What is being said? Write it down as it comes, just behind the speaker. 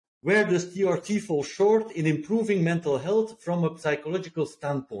Where does TRT fall short in improving mental health from a psychological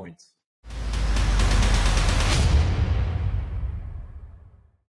standpoint?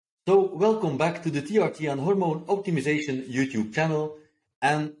 So, welcome back to the TRT and Hormone Optimization YouTube channel.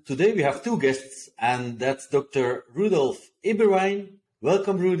 And today we have two guests, and that's Dr. Rudolf Eberwein.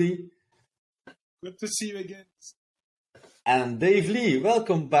 Welcome, Rudy. Good to see you again. And Dave Lee.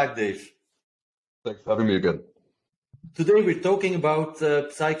 Welcome back, Dave. Thanks for having me again. Today we're talking about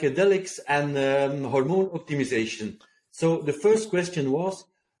psychedelics and hormone optimization. So the first question was,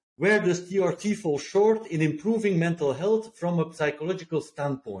 where does TRT fall short in improving mental health from a psychological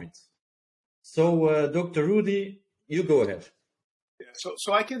standpoint? So Dr. Rudy, you go ahead. Yeah,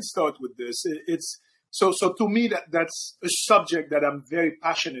 so I can start with this. So to me that's a subject that I'm very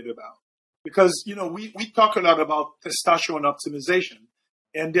passionate about, because we talk a lot about testosterone optimization,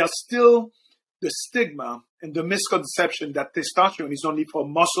 and there's still the stigma and the misconception that testosterone is only for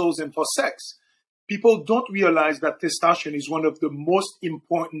muscles and for sex. People don't realize that testosterone is one of the most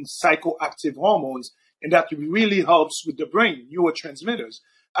important psychoactive hormones, and that really helps with the brain, neurotransmitters.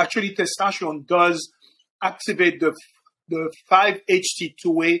 Actually, testosterone does activate the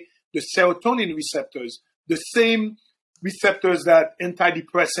 5-HT2A, the serotonin receptors, the same receptors that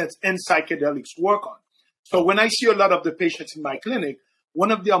antidepressants and psychedelics work on. So when I see a lot of the patients in my clinic, one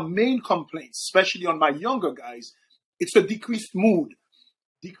of their main complaints, especially on my younger guys, it's a decreased mood,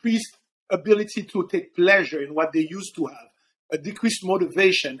 decreased ability to take pleasure in what they used to have, a decreased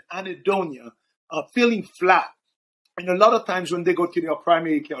motivation, anhedonia, feeling flat. And a lot of times when they go to their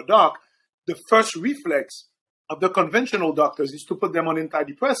primary care doc, the first reflex of the conventional doctors is to put them on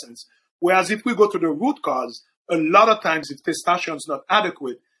antidepressants. Whereas if we go to the root cause, a lot of times if testosterone is not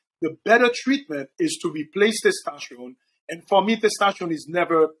adequate, the better treatment is to replace testosterone. And for me, testosterone is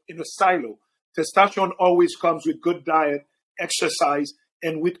never in a silo. Testosterone always comes with good diet, exercise,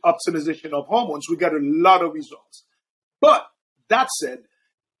 and with optimization of hormones. We get a lot of results. But that said,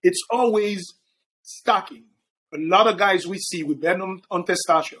 it's always stacking. A lot of guys we see, we bet on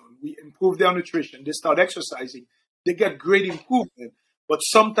testosterone, we improve their nutrition, they start exercising, they get great improvement. But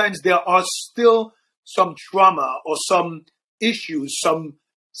sometimes there are still some trauma or some issues, some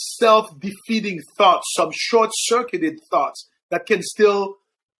self-defeating thoughts, some short-circuited thoughts that can still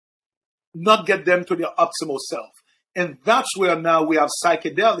not get them to their optimal self. And that's where now we have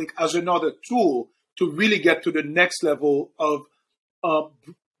psychedelic as another tool to really get to the next level of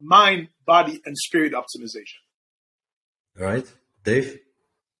mind, body, and spirit optimization. All right. Dave?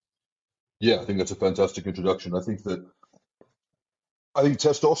 Yeah, I think that's a fantastic introduction. I think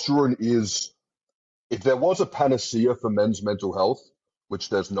testosterone is, if there was a panacea for men's mental health, which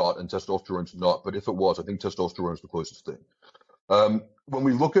there's not, and testosterone's not, but if it was, I think testosterone is the closest thing. When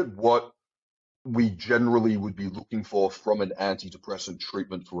we look at what we generally would be looking for from an antidepressant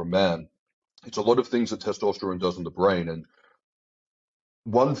treatment for a man, it's a lot of things that testosterone does in the brain. And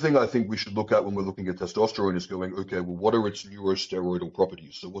one thing I think we should look at when we're looking at testosterone is going, okay, well, what are its neurosteroidal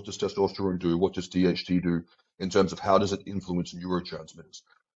properties? So what does testosterone do? What does THT do in terms of how does it influence neurotransmitters?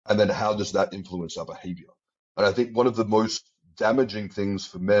 And then how does that influence our behavior? And I think one of the most damaging things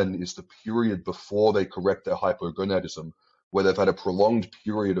for men is the period before they correct their hypogonadism, where they've had a prolonged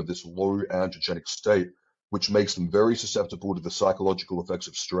period of this low androgenic state, which makes them very susceptible to the psychological effects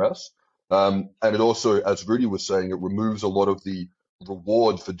of stress. And it also, as Rudy was saying, it removes a lot of the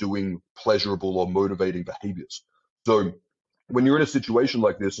reward for doing pleasurable or motivating behaviors. So when you're in a situation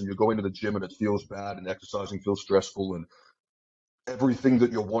like this and you're going to the gym and it feels bad and exercising feels stressful and everything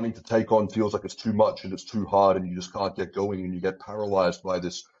that you're wanting to take on feels like it's too much and it's too hard and you just can't get going and you get paralyzed by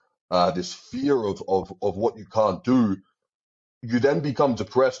this fear of what you can't do, you then become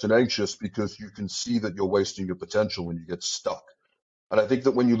depressed and anxious because you can see that you're wasting your potential and you get stuck. And I think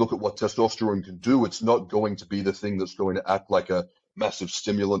that when you look at what testosterone can do, it's not going to be the thing that's going to act like a massive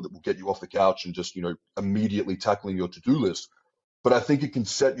stimulant that will get you off the couch and just, immediately tackling your to-do list. But I think it can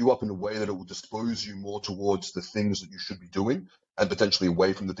set you up in a way that it will dispose you more towards the things that you should be doing and potentially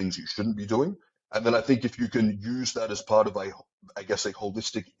away from the things you shouldn't be doing. And then I think if you can use that as part of a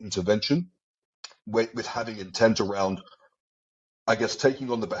holistic intervention with having intent around,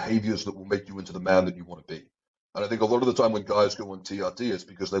 taking on the behaviors that will make you into the man that you want to be. And I think a lot of the time when guys go on TRT, it's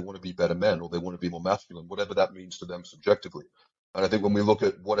because they want to be better men or they want to be more masculine, whatever that means to them subjectively. And I think when we look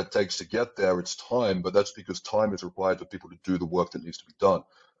at what it takes to get there, it's time, but that's because time is required for people to do the work that needs to be done.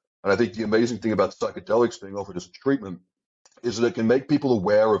 And I think the amazing thing about psychedelics being offered as a treatment is that it can make people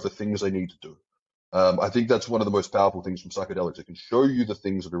aware of the things they need to do. I think that's one of the most powerful things from psychedelics. It can show you the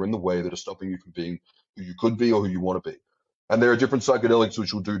things that are in the way that are stopping you from being who you could be or who you want to be. And there are different psychedelics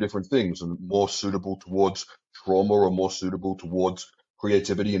which will do different things and more suitable towards trauma or more suitable towards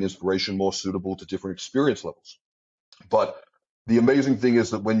creativity and inspiration more suitable to different experience levels. But the amazing thing is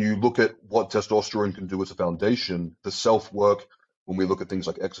that when you look at what testosterone can do as a foundation, the self-work, when we look at things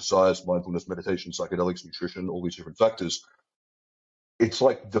like exercise, mindfulness, meditation, psychedelics, nutrition, all these different factors, it's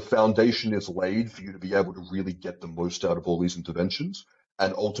like the foundation is laid for you to be able to really get the most out of all these interventions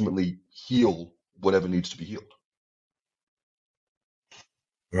and ultimately heal whatever needs to be healed.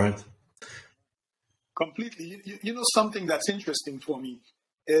 Right. Completely. You know, something that's interesting for me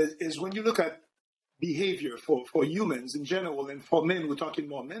is when you look at behavior for humans in general, and for men, we're talking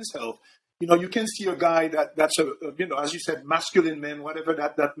more men's health. You know, you can see a guy that's as you said, masculine man, whatever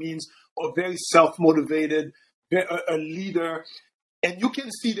that means, or very self-motivated, a leader, and you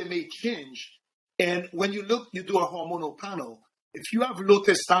can see they may change. And when you do a hormonal panel, if you have low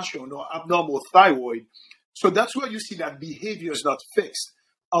testosterone or abnormal thyroid, so that's where you see that behavior is not fixed.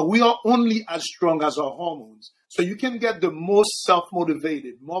 We are only as strong as our hormones. So you can get the most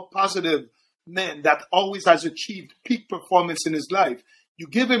self-motivated, more positive man that always has achieved peak performance in his life. You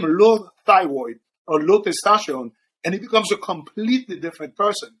give him low thyroid or low testosterone, and he becomes a completely different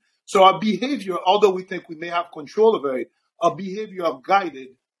person. So our behavior, although we think we may have control over it, our behavior are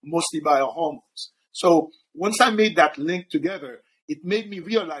guided mostly by our hormones. So once I made that link together, it made me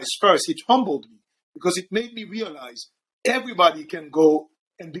realize first, it humbled me because it made me realize everybody can go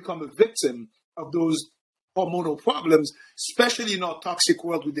and become a victim of those hormonal problems, especially in our toxic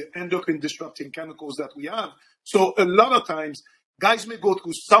world with the endocrine disrupting chemicals that we have. So a lot of times, guys may go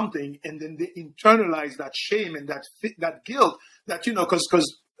through something and then they internalize that shame and that guilt that,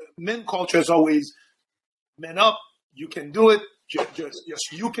 because men culture is always, man up, you can do it,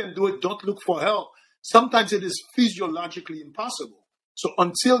 just you can do it, don't look for help. Sometimes it is physiologically impossible. So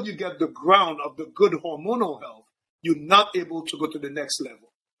until you get the ground of the good hormonal health, you're not able to go to the next level.